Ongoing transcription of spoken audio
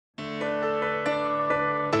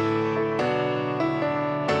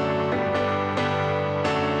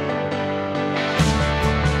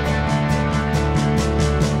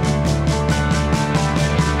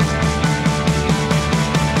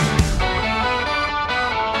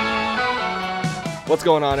What's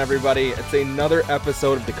going on, everybody? It's another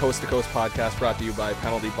episode of the Coast to Coast podcast brought to you by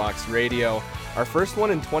Penalty Box Radio. Our first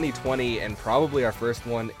one in 2020 and probably our first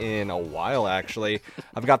one in a while, actually.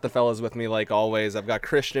 I've got the fellas with me like always. I've got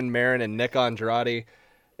Christian Marin and Nick Andrade.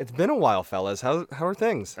 It's been a while, fellas. How are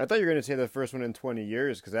things? I thought you were going to say the first one in 20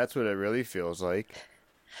 years because that's what it really feels like.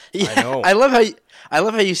 Yeah, I know. I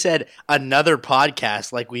love how you said another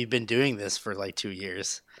podcast like we've been doing this for like 2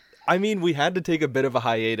 years. I mean, we had to take a bit of a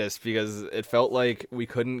hiatus because it felt like we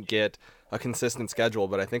couldn't get a consistent schedule,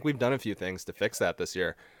 but I think we've done a few things to fix that this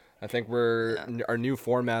year. I think our new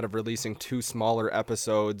format of releasing 2 smaller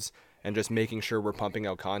episodes and just making sure we're pumping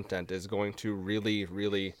out content is going to really,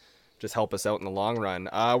 really just help us out in the long run.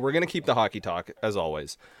 We're going to keep the hockey talk, as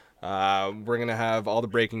always. We're going to have all the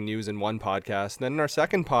breaking news in one podcast. Then in our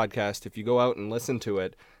second podcast, if you go out and listen to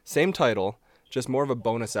it, same title, just more of a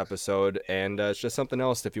bonus episode, and it's just something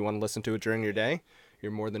else. If you want to listen to it during your day, you're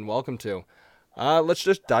more than welcome to. Let's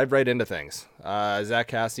just dive right into things. Zack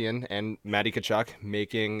Kassian and Matty Tkachuk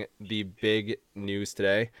making the big news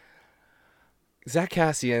today. Zack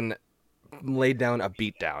Kassian laid down a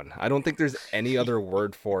beatdown. I don't think there's any other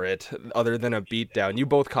word for it other than a beatdown. You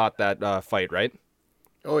both caught that fight, right?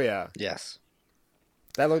 Oh, yeah. Yes.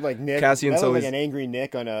 That looked like Nick. Cassian, that looked like an angry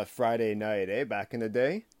Nick on a Friday night, back in the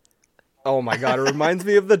day. Oh my God, it reminds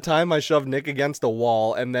me of the time I shoved Nick against a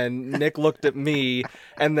wall and then Nick looked at me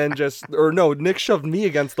and then Nick shoved me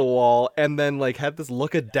against the wall and then had this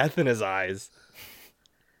look of death in his eyes.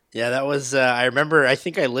 Yeah, that was, I remember, I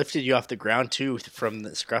think I lifted you off the ground too from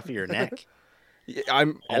the scruff of your neck.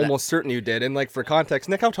 I'm almost certain you did. And for context,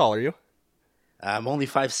 Nick, how tall are you? I'm only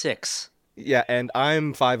 5'6". Yeah, and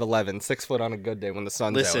I'm 5'11", 6 foot on a good day when the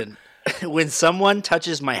sun's out. Listen, when someone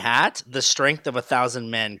touches my hat, the strength of 1,000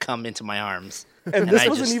 men come into my arms. And this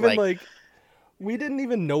wasn't even we didn't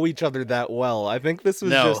even know each other that well. I think this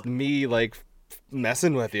was just me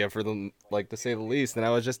messing with you for the to say the least. And I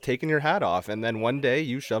was just taking your hat off. And then one day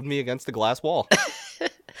you shoved me against the glass wall.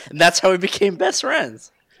 And that's how we became best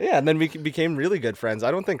friends. Yeah, and then we became really good friends. I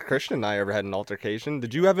don't think Christian and I ever had an altercation.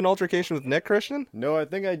 Did you have an altercation with Nick, Christian? No,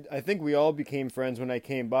 I think we all became friends when I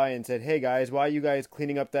came by and said, "Hey guys, why are you guys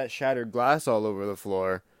cleaning up that shattered glass all over the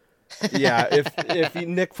floor?" Yeah, if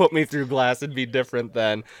Nick put me through glass, it'd be different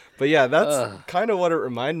then. But yeah, that's kind of what it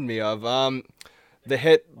reminded me of. The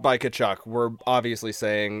hit by Tkachuk, we're obviously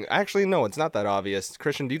saying... Actually, no, it's not that obvious.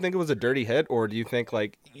 Christian, do you think it was a dirty hit, or do you think,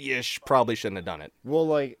 probably shouldn't have done it?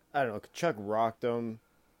 Well, I don't know, Tkachuk rocked him.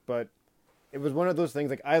 But it was one of those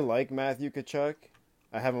things, I like Matthew Tkachuk.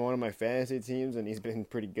 I have him on one of my fantasy teams, and he's been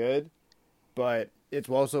pretty good. But he's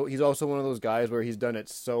also one of those guys where he's done it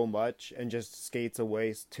so much and just skates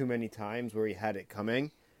away too many times where he had it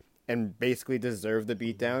coming and basically deserved the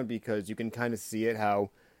beatdown because you can kind of see it how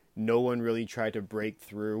no one really tried to break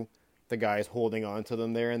through the guys holding on to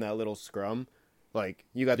them there in that little scrum.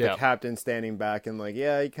 You got the captain standing back and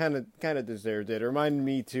he kind of deserved it. It reminded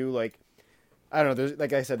me too, I don't know, there's,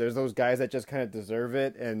 like I said, there's those guys that just kind of deserve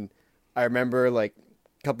it, and I remember, a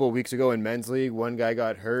couple of weeks ago in men's league, one guy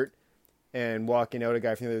got hurt, and walking out, a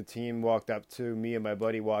guy from the other team walked up to me and my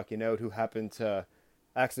buddy walking out, who happened to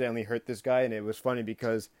accidentally hurt this guy, and it was funny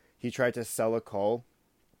because he tried to sell a call,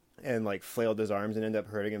 and, flailed his arms and ended up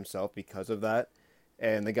hurting himself because of that,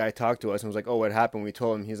 and the guy talked to us and was like, "Oh, what happened?" We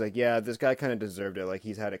told him, he's like, "Yeah, this guy kind of deserved it,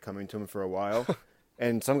 he's had it coming to him for a while,"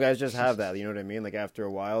 and some guys just have that, you know what I mean, after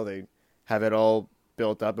a while, they have it all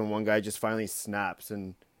built up, and one guy just finally snaps,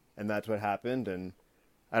 and that's what happened. And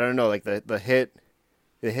I don't know, the hit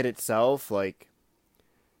itself,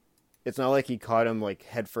 it's not like he caught him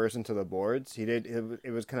head first into the boards. He did.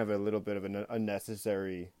 It was kind of a little bit of an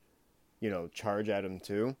unnecessary, charge at him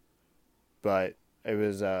too. But it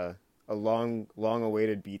was a long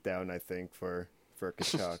awaited beatdown, I think, for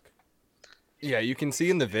Tkachuk. Yeah, you can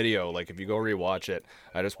see in the video, if you go rewatch it,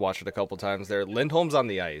 I just watched it a couple times there, Lindholm's on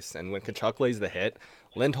the ice, and when Tkachuk lays the hit,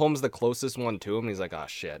 Lindholm's the closest one to him, and he's like, "Oh,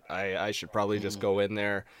 shit, I should probably just go in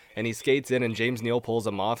there," and he skates in, and James Neal pulls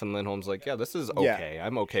him off, and Lindholm's like, "Yeah, this is okay. Yeah.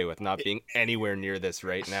 I'm okay with not being anywhere near this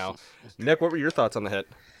right now." Nick, what were your thoughts on the hit?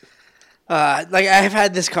 I've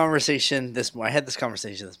had this conversation this morning.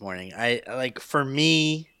 For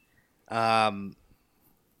me,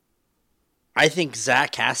 I think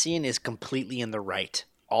Zack Kassian is completely in the right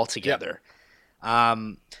altogether.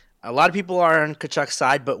 Yep. A lot of people are on Tkachuk's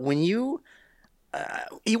side, but when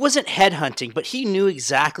he wasn't headhunting, but he knew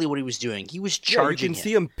exactly what he was doing. He was charging. You can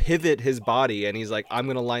see him pivot his body, and he's like, "I'm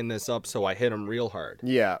going to line this up so I hit him real hard."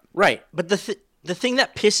 Yeah. Right. But the thing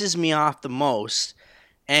that pisses me off the most,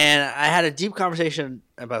 and I had a deep conversation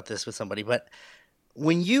about this with somebody, but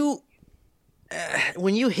when you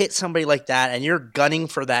when you hit somebody like that and you're gunning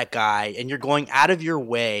for that guy and you're going out of your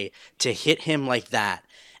way to hit him like that,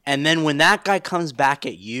 and then when that guy comes back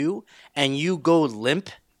at you and you go limp,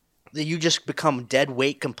 you just become dead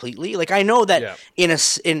weight completely. Like, I know that in a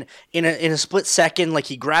split second, like,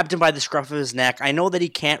 he grabbed him by the scruff of his neck. I know that he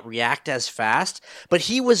can't react as fast, but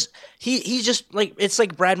he's just like, it's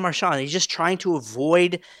like Brad Marchand. He's just trying to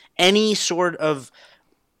avoid any sort of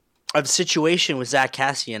situation with Zach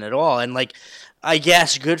Kassian at all. And, like, I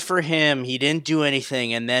guess good for him. He didn't do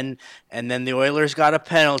anything, and then the Oilers got a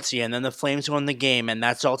penalty, and then the Flames won the game, and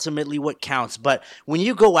that's ultimately what counts. But when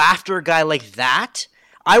you go after a guy like that,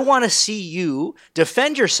 I want to see you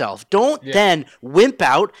defend yourself. Don't then wimp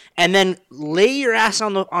out and then lay your ass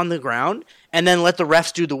on the ground and then let the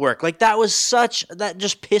refs do the work. Like, that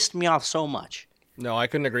just pissed me off so much. No, I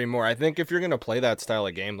couldn't agree more. I think if you're going to play that style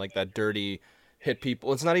of game, like that dirty hit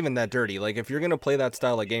people, it's not even that dirty. Like, if you're going to play that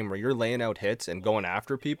style of game where you're laying out hits and going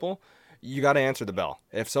after people, you got to answer the bell.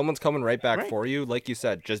 If someone's coming right back for you, like you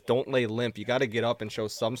said, just don't lay limp. You got to get up and show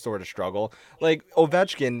some sort of struggle. Like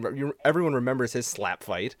Ovechkin, everyone remembers his slap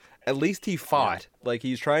fight. At least he fought. Like,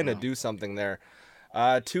 he's trying to do something there.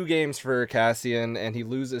 2 games for Kassian, and he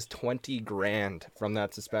loses $20,000 from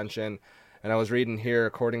that suspension. And I was reading here,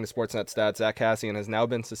 according to Sportsnet stats, Zach Kassian has now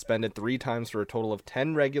been suspended 3 times for a total of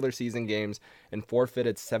 10 regular season games and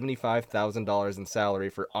forfeited $75,000 in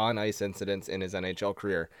salary for on-ice incidents in his NHL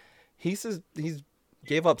career. He says he's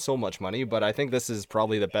gave up so much money, but I think this is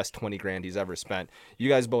probably the best $20,000 he's ever spent. You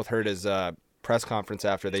guys both heard his press conference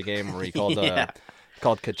after the game where he called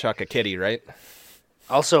called Tkachuk a kitty, right?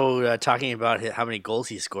 Also, talking about how many goals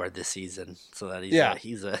he scored this season, so that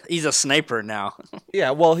he's a sniper now. Yeah,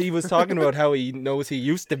 well, he was talking about how he knows he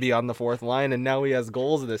used to be on the fourth line, and now he has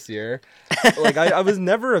goals this year. Like, I was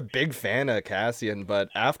never a big fan of Kassian, but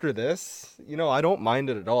after this, I don't mind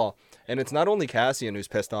it at all. And it's not only Kassian who's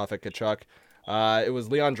pissed off at Tkachuk. It was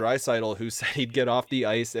Leon Draisaitl who said he'd get off the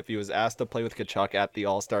ice if he was asked to play with Tkachuk at the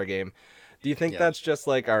All-Star game. Do you think that's just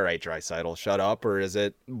like, all right, Draisaitl, shut up, or is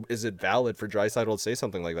it valid for Draisaitl to say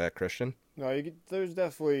something like that, Christian? No, there's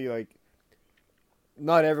definitely, like,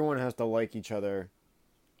 not everyone has to like each other,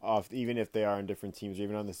 even if they are on different teams, or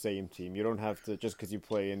even on the same team. You don't have to, just because you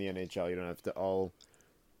play in the NHL, you don't have to all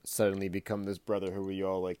suddenly become this brotherhood where you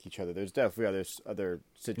all like each other. There's definitely other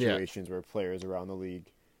situations where players around the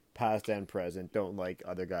league, past and present, don't like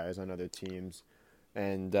other guys on other teams,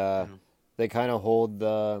 and they kind of hold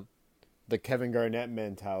the Kevin Garnett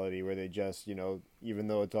mentality where they just, even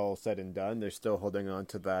though it's all said and done, they're still holding on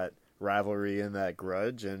to that rivalry and that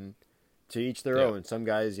grudge, and to each their own. Some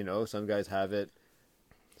guys, some guys have it.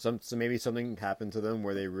 So maybe something happened to them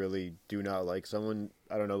where they really do not like someone.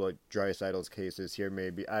 I don't know what Draisaitl's case is here.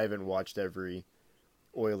 Maybe I haven't watched every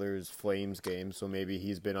Oilers Flames game, so maybe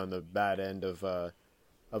he's been on the bad end of a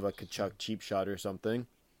Tkachuk cheap shot or something.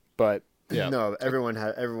 But no, everyone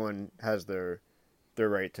has their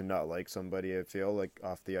right to not like somebody. I feel like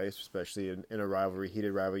off the ice, especially in a rivalry,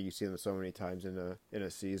 heated rivalry. You see them so many times in a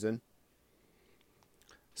season.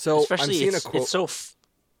 So especially I'm seeing a quote.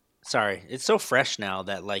 It's so fresh now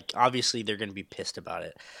that, like, obviously they're going to be pissed about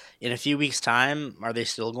it. In a few weeks' time, are they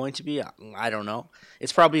still going to be? I don't know.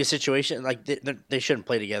 It's probably a situation, like, they shouldn't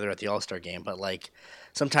play together at the All-Star game, but, like,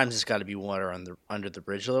 sometimes it's got to be water under the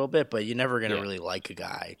bridge a little bit, but you're never going to really like a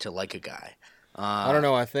guy to like a guy. I don't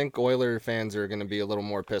know. I think Oiler fans are going to be a little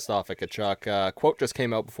more pissed off at Tkachuk. Quote just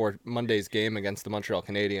came out before Monday's game against the Montreal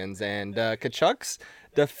Canadiens, and Tkachuk's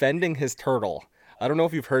defending his turtle. I don't know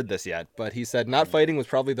if you've heard this yet, but he said, not fighting was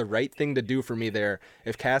probably the right thing to do for me there.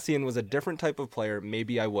 If Kassian was a different type of player,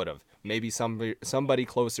 maybe I would have. Maybe somebody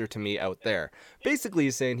closer to me out there. Basically,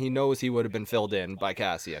 he's saying he knows he would have been filled in by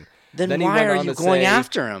Kassian. Then why are you going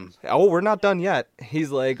after him? Oh, we're not done yet.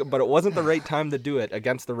 He's like, but it wasn't the right time to do it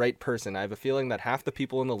against the right person. I have a feeling that half the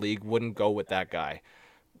people in the league wouldn't go with that guy.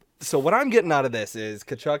 So what I'm getting out of this is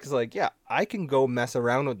Tkachuk is like, yeah, I can go mess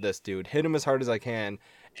around with this dude, hit him as hard as I can,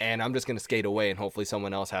 and I'm just going to skate away and hopefully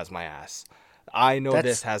someone else has my ass. I know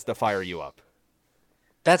this has to fire you up.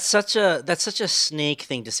 That's such a snake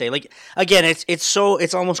thing to say. Like, again, it's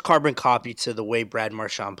almost carbon copy to the way Brad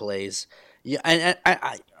Marchand plays. Yeah, and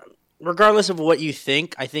I regardless of what you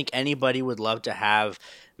think, I think anybody would love to have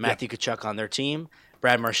Matthew Tkachuk on their team.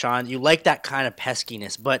 Brad Marchand, you like that kind of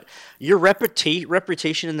peskiness, but your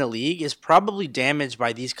reputation in the league is probably damaged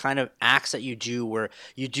by these kind of acts that you do, where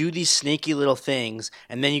you do these sneaky little things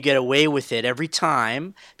and then you get away with it every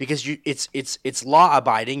time because it's law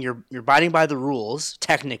abiding. You're abiding by the rules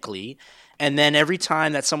technically, and then every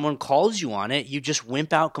time that someone calls you on it, you just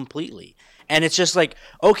wimp out completely. And it's just like,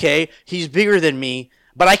 okay, he's bigger than me.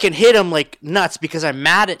 But I can hit him like nuts because I'm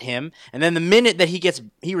mad at him. And then the minute that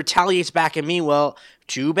he retaliates back at me, well,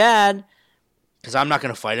 too bad. Because I'm not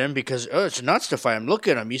going to fight him because, it's nuts to fight him. Look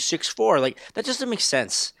at him. He's 6'4". Like, that just doesn't make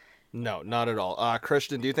sense. No, not at all.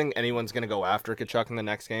 Christian, do you think anyone's going to go after Tkachuk in the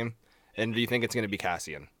next game? And do you think it's going to be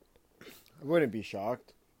Kassian? I wouldn't be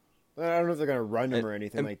shocked. I don't know if they're going to run him or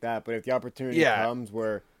anything like that, but if the opportunity comes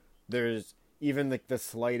where there's even like the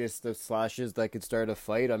slightest of slashes that could start a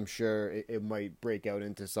fight, I'm sure it might break out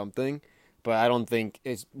into something. But I don't think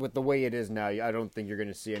it's with the way it is now. I don't think you're going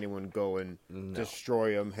to see anyone go and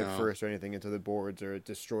destroy him head first or anything into the boards or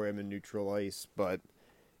destroy him in neutral ice. But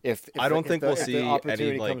if I don't think we'll see the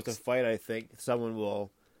opportunity any, comes to fight, I think someone will,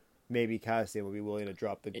 maybe Kassian will be willing to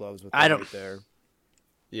drop the gloves with him right there.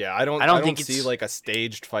 Yeah, I don't see like a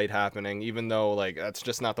staged fight happening, even though like that's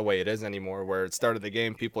just not the way it is anymore. Where it started the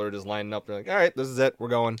game, people are just lining up. They're like, all right, this is it, we're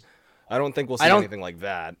going. I don't think we'll see anything like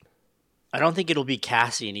that. I don't think it'll be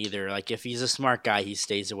Kassian either. Like if he's a smart guy, he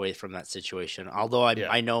stays away from that situation. Although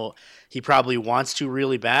I know he probably wants to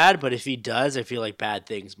really bad, but if he does, I feel like bad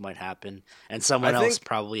things might happen, and someone else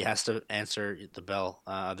probably has to answer the bell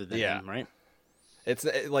other than him, right? It's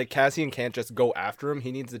like Kassian can't just go after him.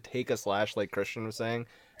 He needs to take a slash, like Christian was saying,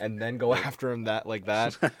 and then go after him like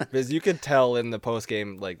that. Because you could tell in the post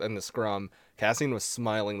game, like in the scrum, Kassian was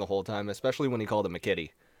smiling the whole time, especially when he called him a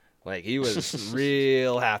kitty. Like he was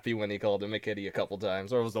real happy when he called him a kitty a couple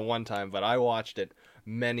times, or it was the one time. But I watched it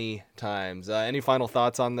many times. Any final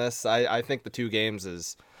thoughts on this? I think the 2 games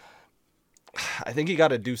is. I think you got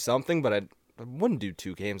to do something, but I wouldn't do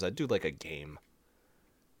 2 games. I'd do like a game.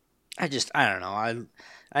 I don't know.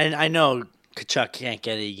 I know Tkachuk can't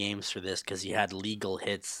get any games for this because he had legal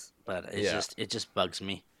hits, but it just bugs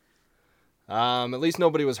me. At least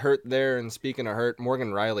nobody was hurt there. And speaking of hurt,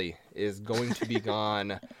 Morgan Rielly is going to be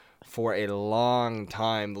gone for a long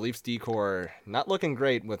time. The Leafs D-corps not looking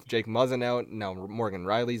great with Jake Muzzin out. Now Morgan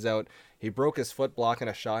Rielly's out. He broke his foot blocking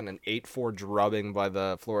a shot in an 8-4 drubbing by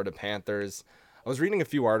the Florida Panthers. I was reading a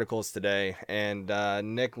few articles today, and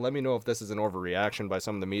Nick, let me know if this is an overreaction by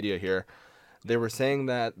some of the media here. They were saying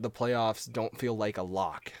that the playoffs don't feel like a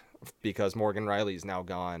lock because Morgan Rielly's now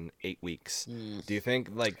gone 8 weeks. Do you think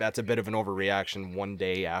like that's a bit of an overreaction one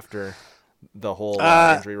day after the whole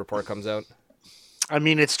injury report comes out? I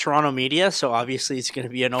mean, it's Toronto media, so obviously it's going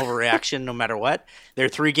to be an overreaction no matter what. Their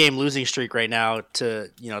 3-game losing streak right now to,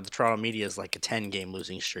 the Toronto media is like a 10-game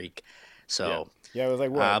losing streak. So yeah, it was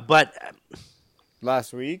like what? But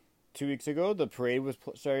last week, 2 weeks ago, the parade was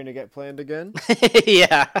starting to get planned again.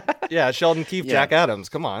 Yeah, Sheldon Keefe, Jack Adams.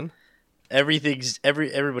 Come on.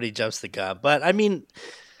 Everybody jumps the gun. But I mean,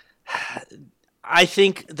 I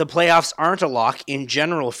think the playoffs aren't a lock in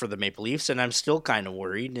general for the Maple Leafs, and I'm still kind of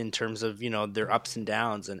worried in terms of, their ups and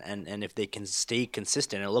downs and if they can stay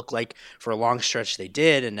consistent. It looked like for a long stretch they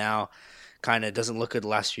did, and now kind of doesn't look good the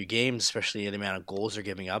last few games, especially the amount of goals they're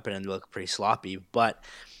giving up, and they look pretty sloppy. But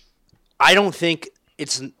I don't think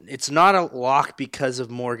it's not a lock because of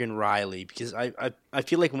Morgan Rielly, because I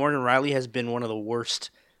feel like Morgan Rielly has been one of the worst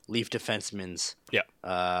Leaf defensemen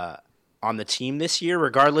on the team this year,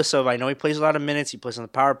 regardless of, I know he plays a lot of minutes, he plays on the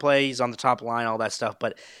power play, he's on the top line, all that stuff,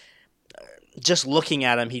 but just looking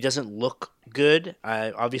at him, he doesn't look good.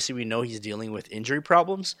 Obviously, we know he's dealing with injury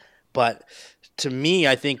problems, but to me,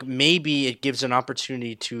 I think maybe it gives an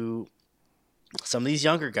opportunity to some of these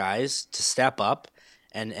younger guys to step up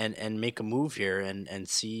and make a move here and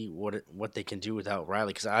see what they can do without Rielly.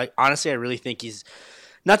 Because I really think he's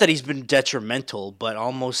not that he's been detrimental, but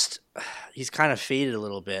almost he's kind of faded a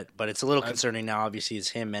little bit. But it's a little concerning now. Obviously, it's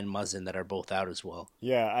him and Muzzin that are both out as well.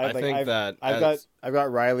 Yeah, I've got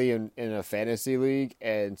Rielly in a fantasy league,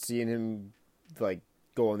 and seeing him like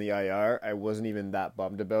go on the IR, I wasn't even that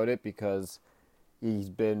bummed about it because he's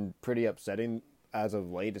been pretty upsetting as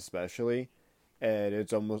of late, especially, and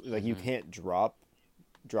it's almost like you can't drop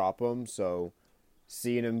him, so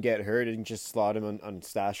seeing him get hurt and just slot him on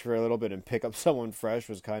stash for a little bit and pick up someone fresh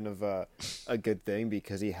was kind of a good thing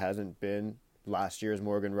because he hasn't been last year's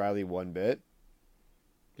Morgan Rielly one bit.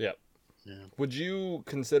 Yep. Yeah. Would you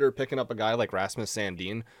consider picking up a guy like Rasmus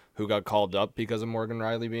Sandin, who got called up because of Morgan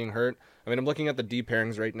Rielly being hurt? I mean, I'm looking at the D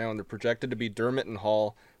pairings right now, and they're projected to be Dermott and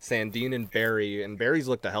Hall, Sandin and Barrie, and Barry's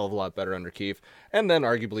looked a hell of a lot better under Keefe. And then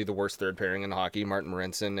arguably the worst third pairing in hockey, Martin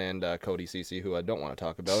Marincin and Cody Ceci, who I don't want to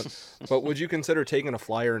talk about. But would you consider taking a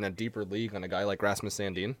flyer in a deeper league on a guy like Rasmus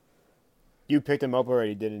Sandin? You picked him up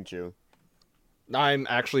already, didn't you? I'm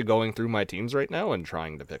actually going through my teams right now and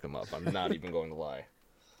trying to pick him up. I'm not even going to lie.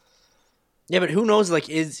 Yeah, but who knows, like,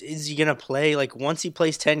 is he going to play? Like, once he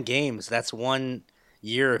plays 10 games, that's 1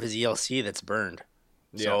 year of his ELC that's burned.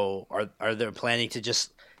 Yeah. So are they planning to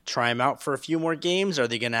just try him out for a few more games? Are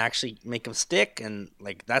they going to actually make him stick? And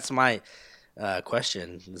like that's my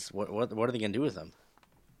question: is what are they going to do with him?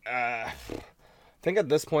 I think at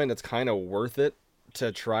this point it's kind of worth it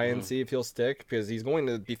to try and see if he'll stick, because he's going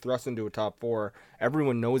to be thrust into a top 4.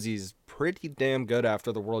 Everyone knows he's pretty damn good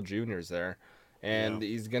after the World Juniors there, and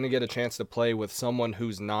he's going to get a chance to play with someone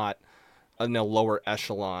who's not in a lower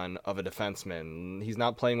echelon of a defenseman. He's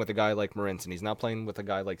not playing with a guy like Marincin. He's not playing with a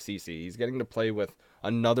guy like Ceci. He's getting to play with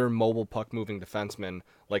another mobile puck-moving defenseman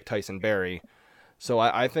like Tyson Barrie. So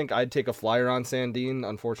I think I'd take a flyer on Sandin.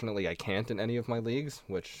 Unfortunately, I can't in any of my leagues,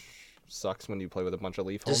 which sucks when you play with a bunch of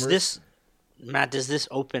Leaf homers. Does this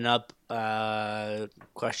open up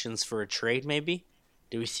questions for a trade maybe?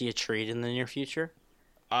 Do we see a trade in the near future?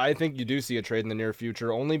 I think you do see a trade in the near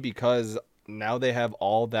future, only because now they have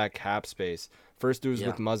all that cap space. First it was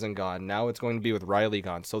with Muzzin gone. Now it's going to be with Riley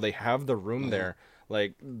gone. So they have the room there.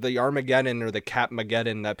 Like, the Armageddon or the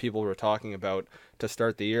Capmageddon that people were talking about to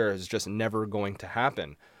start the year is just never going to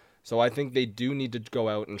happen. So I think they do need to go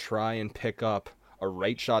out and try and pick up a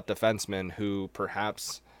right-shot defenseman who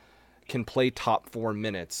perhaps can play top 4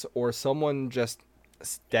 minutes, or someone just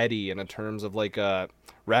steady in terms of like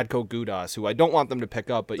Radko Gudas, who I don't want them to pick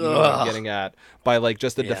up, but you know what I'm getting at, by like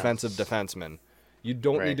just a defensive defenseman. You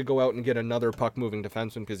don't need to go out and get another puck-moving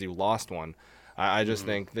defenseman because you lost one. I just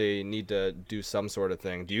think they need to do some sort of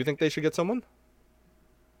thing. Do you think they should get someone?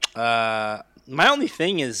 My only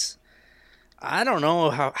thing is, I don't know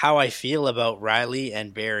how I feel about Riley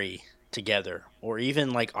and Barrie together, or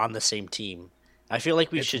even like on the same team. I feel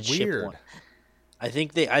like we should ship one. I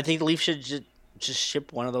think the Leafs should just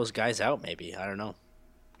ship one of those guys out. Maybe, I don't know.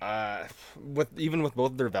 With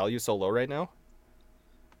both their values so low right now.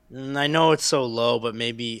 I know it's so low, but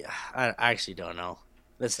maybe I actually don't know.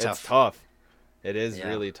 It's tough. It is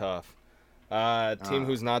really tough. Team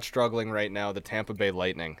who's not struggling right now, the Tampa Bay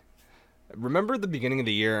Lightning. Remember at the beginning of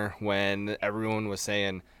the year when everyone was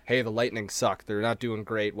saying, hey, the Lightning suck. They're not doing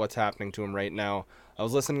great. What's happening to them right now? I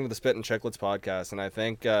was listening to the Spit and Chicklets podcast, and I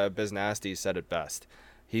think Biz Nasty said it best.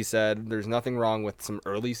 He said there's nothing wrong with some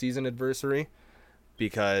early season adversity,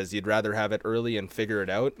 because you'd rather have it early and figure it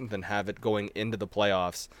out than have it going into the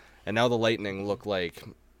playoffs. And now the Lightning look like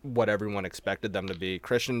what everyone expected them to be.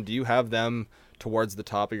 Christian, do you have them towards the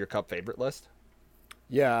top of your Cup favorite list?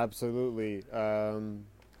 Yeah, absolutely.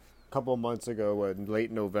 Couple of months ago, in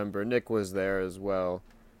late November, Nick was there as well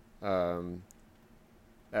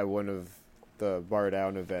at one of the Bar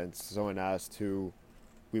Down events. Someone asked who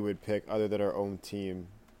we would pick other than our own team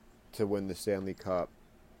to win the Stanley Cup,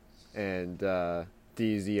 and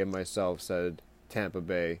DZ and myself said Tampa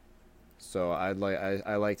Bay. So I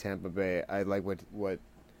like Tampa Bay. I like what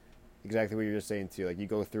exactly what you're just saying too. Like, you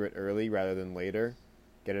go through it early rather than later,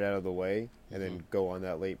 get it out of the way, and then go on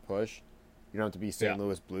that late push. You don't have to be St.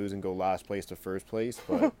 Louis Blues and go last place to first place,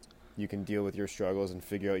 but you can deal with your struggles and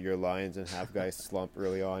figure out your lines and have guys slump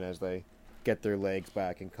early on as they get their legs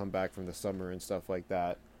back and come back from the summer and stuff like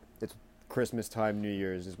that. It's Christmas time, New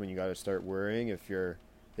Year's is when you got to start worrying if you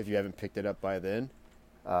haven't picked it up by then.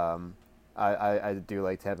 I do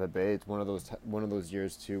like Tampa Bay. It's one of those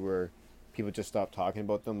years too where people just stop talking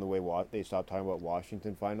about them the way they stopped talking about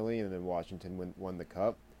Washington finally, and then Washington won the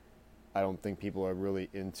Cup. I don't think people are really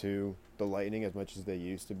into the Lightning as much as they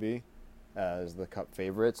used to be as the Cup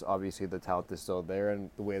favorites. Obviously, the talent is still there, and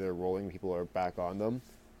the way they're rolling, people are back on them.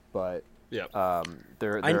 But there are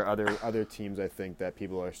other teams I think that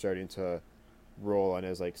people are starting to roll on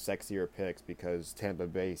as like sexier picks, because Tampa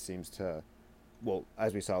Bay seems to, well,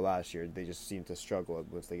 as we saw last year, they just seem to struggle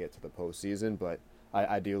once they get to the postseason. But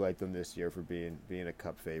I do like them this year for being a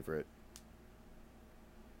Cup favorite.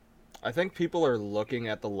 I think people are looking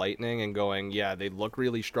at the Lightning and going, yeah, they look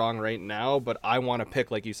really strong right now, but I want to pick,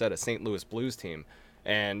 like you said, a St. Louis Blues team.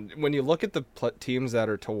 And when you look at the teams that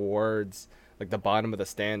are towards like the bottom of the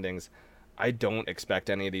standings, I don't expect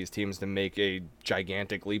any of these teams to make a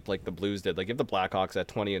gigantic leap like the Blues did. Like, if the Blackhawks at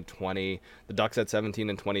 20-20, the Ducks at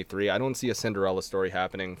 17-23, I don't see a Cinderella story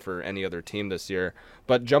happening for any other team this year.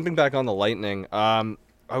 But jumping back on the Lightning, I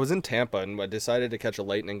was in Tampa and I decided to catch a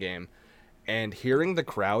Lightning game. And hearing the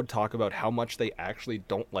crowd talk about how much they actually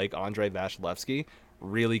don't like Andrei Vasilevsky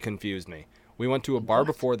really confused me. We went to a bar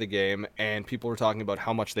before the game, and people were talking about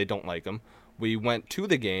how much they don't like him. We went to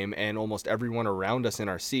the game, and almost everyone around us in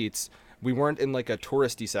our seats, we weren't in like a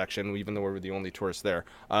touristy section, even though we were the only tourists there.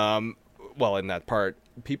 In that part,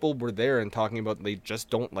 people were there and talking about they just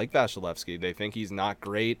don't like Vasilevsky. They think he's not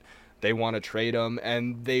great. They want to trade him,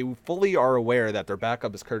 and they fully are aware that their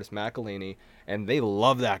backup is Curtis McElhinney, and they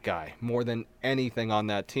love that guy more than anything on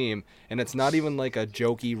that team. And it's not even like a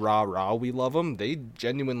jokey rah-rah, we love him. They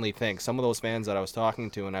genuinely think, some of those fans that I was talking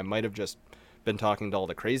to, and I might have just been talking to all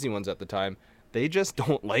the crazy ones at the time, they just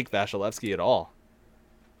don't like Vasilevsky at all.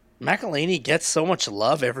 McElhinney gets so much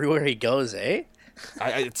love everywhere he goes, eh?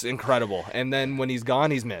 It's incredible. And then when he's gone,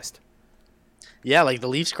 he's missed. Yeah, like the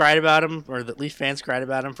Leafs cried about him, or the Leaf fans cried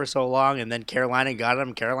about him for so long, and then Carolina got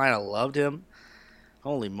him. Carolina loved him.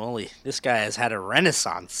 Holy moly, this guy has had a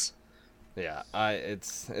renaissance. Yeah,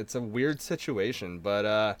 it's a weird situation,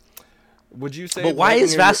 but would you say? But why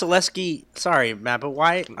is Vasilevsky? Sorry, Matt, but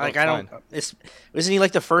why? Like, I don't. Isn't he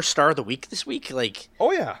like the first star of the week this week? Like,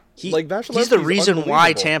 oh yeah, like he's the reason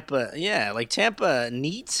why Tampa. Yeah, like Tampa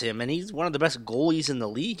needs him, and he's one of the best goalies in the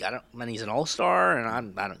league. He's an all-star,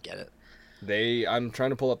 and I don't get it. I'm trying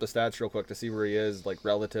to pull up the stats real quick to see where he is, like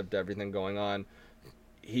relative to everything going on.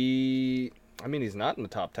 He's not in the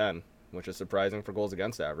top 10, which is surprising for goals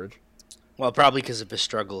against average. Well, probably because of his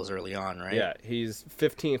struggles early on, right? Yeah, he's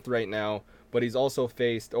 15th right now, but he's also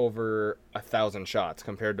faced over 1,000 shots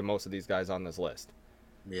compared to most of these guys on this list.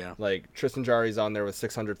 Yeah. Like, Tristan Jarry's on there with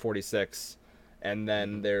 646, and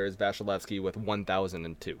then there's Vasilevsky with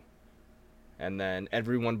 1,002. And then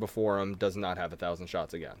everyone before him does not have 1,000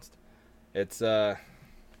 shots against. It's, I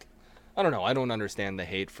don't know. I don't understand the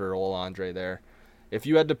hate for old Andre there. If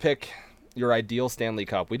you had to pick your ideal Stanley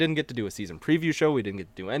Cup, we didn't get to do a season preview show. We didn't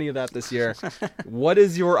get to do any of that this year. What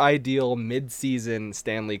is your ideal mid-season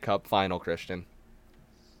Stanley Cup final, Christian?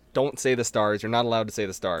 Don't say the Stars. You're not allowed to say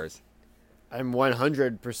the Stars. I'm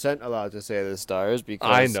 100% allowed to say the Stars because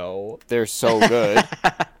I know they're so good.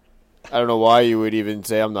 I don't know why you would even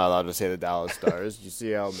say I'm not allowed to say the Dallas Stars. You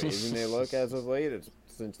see how amazing they look as of late?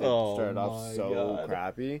 Since they started off so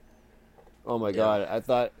crappy. Oh my God. I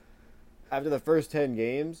thought after the first 10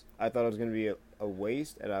 games, I thought it was going to be a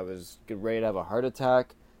waste, and I was ready to have a heart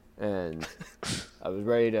attack, and I was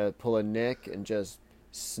ready to pull a Nick and just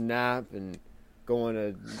snap and go on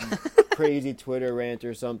a crazy Twitter rant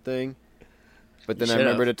or something. But then I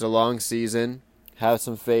remembered it's a long season, have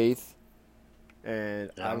some faith,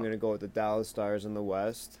 and I'm going to go with the Dallas Stars in the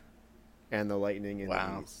West and the Lightning in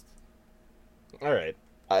the East. All right.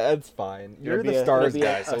 That's fine. You're the Stars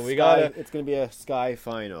guy, so we got it. It's going to be a Sky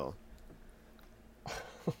final.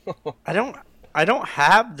 I don't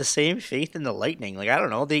have the same faith in the Lightning. Like, I don't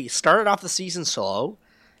know. They started off the season slow,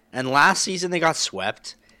 and last season they got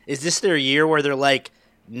swept. Is this their year where they're like,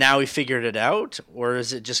 now we figured it out, or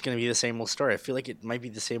is it just going to be the same old story? I feel like it might be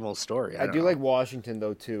the same old story. I do like Washington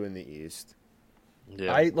though too in the East.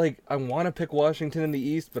 Yeah. I want to pick Washington in the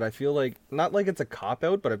East, but I feel like not like it's a cop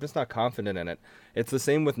out, but I'm just not confident in it. It's the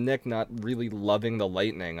same with Nick not really loving the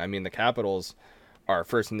Lightning. I mean, the Capitals are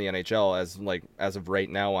first in the NHL as of right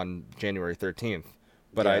now on January 13th,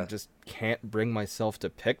 but I just can't bring myself to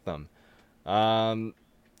pick them.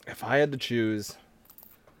 If I had to choose,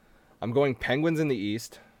 I'm going Penguins in the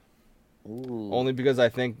East. Ooh. Only because I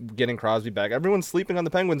think getting Crosby back, everyone's sleeping on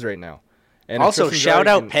the Penguins right now. And also, shout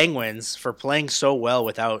out Penguins for playing so well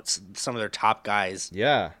without some of their top guys.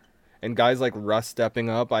 Yeah. And guys like Russ stepping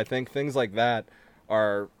up, I think things like that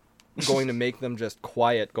are going to make them just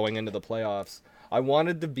quiet going into the playoffs. I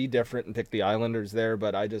wanted to be different and pick the Islanders there,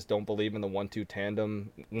 but I just don't believe in the 1-2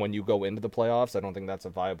 tandem when you go into the playoffs. I don't think that's a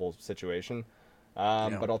viable situation.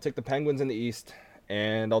 But I'll take the Penguins in the East,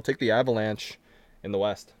 and I'll take the Avalanche in the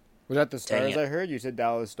West. Was that the Stars I heard? You said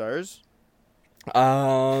Dallas Stars?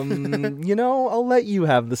 I'll let you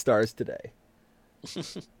have the Stars today.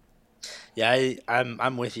 Yeah,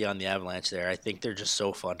 I'm with you on the Avalanche there. I think they're just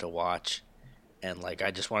so fun to watch, and I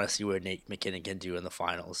just want to see what Nate McKinnon can do in the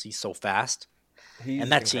finals. He's so fast,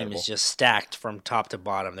 and that team is just stacked from top to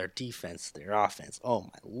bottom. Their defense, their offense. Oh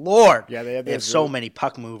my Lord! Yeah, they have so many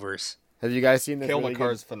puck movers. Have you guys seen this? Cale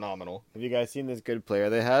Makar's phenomenal. Have you guys seen this good player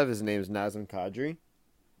they have? His name's Nazem Kadri.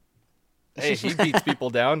 Hey, he beats people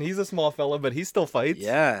down. He's a small fella, but he still fights.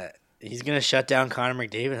 Yeah, he's going to shut down Connor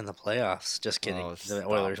McDavid in the playoffs. Just kidding. The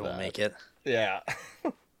Oilers won't make it. Yeah.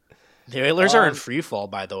 The Oilers are in free fall,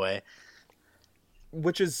 by the way.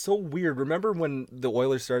 Which is so weird. Remember when the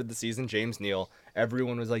Oilers started the season, James Neal,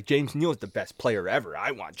 everyone was like, James Neal is the best player ever.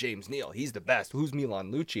 I want James Neal. He's the best. Who's Milan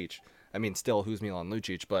Lucic? I mean, still, who's Milan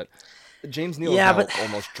Lucic? But James Neal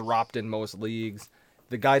almost dropped in most leagues.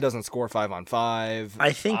 The guy doesn't score 5-on-5.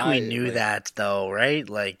 I think we knew that, though, right?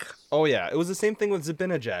 Oh, yeah. It was the same thing with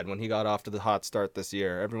Zibanejad when he got off to the hot start this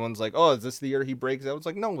year. Everyone's like, oh, is this the year he breaks out? It's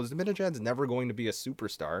like, no, Zibanejad's never going to be a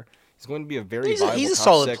superstar. He's going to be a very viable He's a top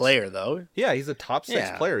solid six player, though. Yeah, he's a top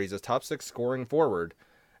 6 player. He's a top 6 scoring forward.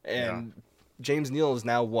 And James Neal is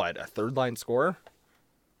now what, a third line scorer?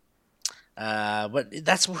 But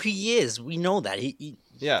that's who he is. We know that.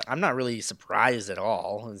 Yeah. I'm not really surprised at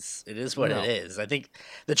all. It is what it is. I think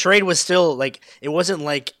the trade was still like, it wasn't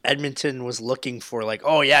like Edmonton was looking for like,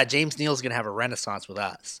 oh yeah, James Neal's gonna have a renaissance with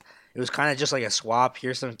us. It was kind of just like a swap.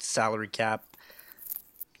 Here's some salary cap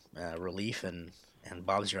relief, and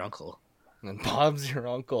Bob's your uncle. And Bob's your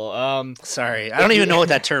uncle. Sorry, I don't even know what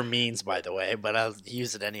that term means, by the way, but I'll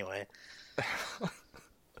use it anyway.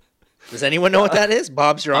 Does anyone know what that is?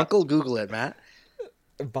 Bob's your uncle? Google it, Matt.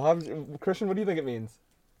 Christian, what do you think it means?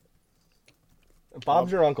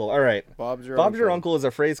 Bob's your uncle. All right. Bob's your uncle is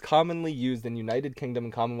a phrase commonly used in United Kingdom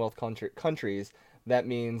and Commonwealth countries that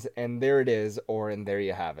means, and there it is, or and there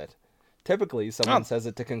you have it. Typically, someone says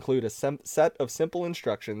it to conclude a set of simple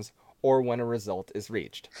instructions or when a result is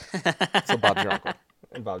reached. So Bob's your uncle.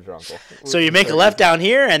 And Bob's your uncle. So you make a left down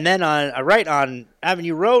here and then a right on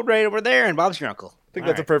Avenue Road right over there, and Bob's your uncle. I think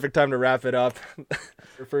that's a perfect time to wrap it up.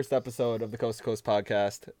 Your first episode of the Coast to Coast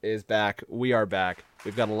podcast is back. We are back.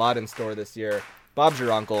 We've got a lot in store this year. Bob's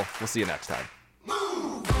your uncle. We'll see you next time.